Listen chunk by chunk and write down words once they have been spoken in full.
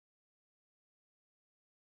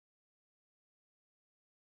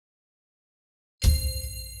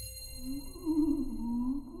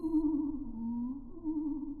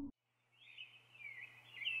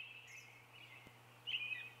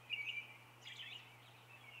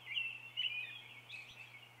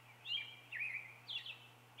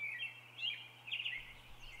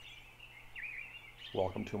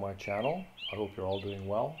Welcome to my channel. I hope you're all doing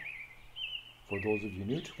well. For those of you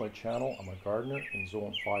new to my channel, I'm a gardener in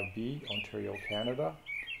Zone 5B, Ontario, Canada,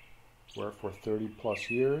 where for 30 plus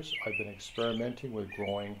years I've been experimenting with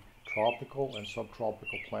growing tropical and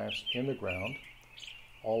subtropical plants in the ground.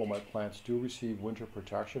 All of my plants do receive winter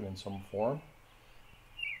protection in some form.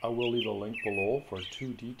 I will leave a link below for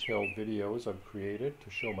 2 detailed videos I've created to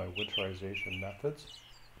show my winterization methods.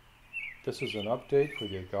 This is an update for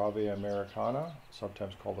the Agave Americana,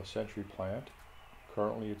 sometimes called a century plant.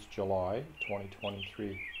 Currently it's July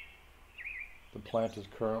 2023. The plant is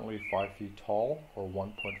currently 5 feet tall, or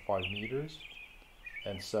 1.5 meters,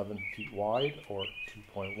 and 7 feet wide, or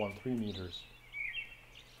 2.13 meters.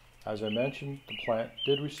 As I mentioned, the plant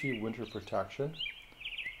did receive winter protection,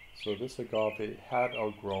 so this agave had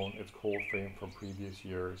outgrown its cold frame from previous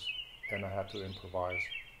years, and I had to improvise.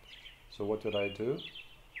 So what did I do?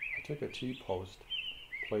 I took a T-post,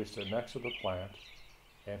 placed it next to the plant,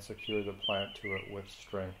 and secured the plant to it with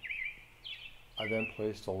string. I then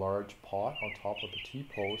placed a large pot on top of the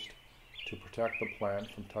T-post to protect the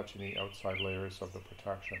plant from touching the outside layers of the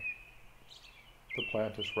protection. The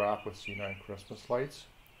plant is wrapped with C9 Christmas lights,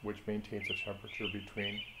 which maintains a temperature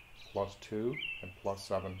between +2 and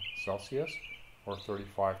 +7 Celsius, or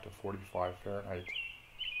 35 to 45 Fahrenheit.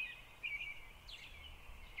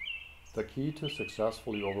 The key to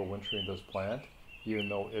successfully overwintering this plant, even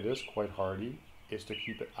though it is quite hardy, is to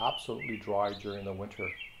keep it absolutely dry during the winter.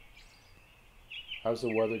 As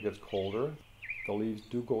the weather gets colder, the leaves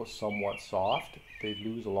do go somewhat soft. They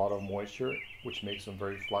lose a lot of moisture, which makes them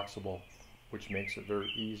very flexible, which makes it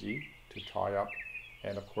very easy to tie up.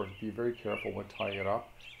 And of course, be very careful when tying it up.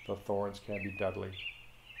 The thorns can be deadly.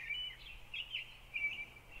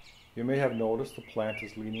 You may have noticed the plant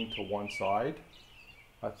is leaning to one side.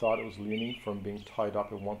 I thought it was leaning from being tied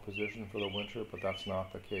up in one position for the winter, but that's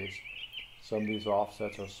not the case. Some of these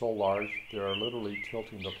offsets are so large, they are literally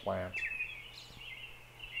tilting the plant.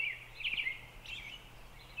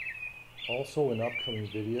 Also, in upcoming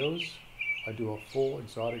videos, I do a full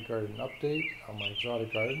exotic garden update on my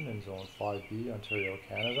exotic garden in Zone 5B, Ontario,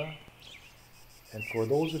 Canada. And for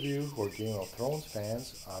those of you who are Game of Thrones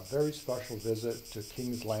fans, a very special visit to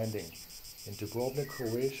King's Landing. In Dubrovnik,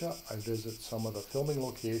 Croatia, I visit some of the filming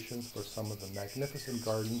locations for some of the magnificent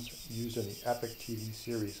gardens used in the epic TV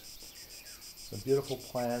series. Some beautiful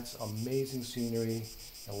plants, amazing scenery,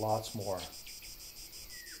 and lots more.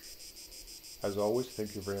 As always,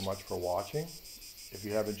 thank you very much for watching. If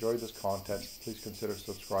you have enjoyed this content, please consider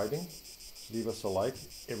subscribing. Leave us a like,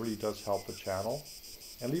 it really does help the channel.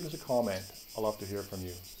 And leave us a comment, I'd love to hear from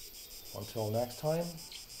you. Until next time,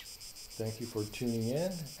 thank you for tuning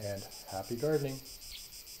in, and happy gardening.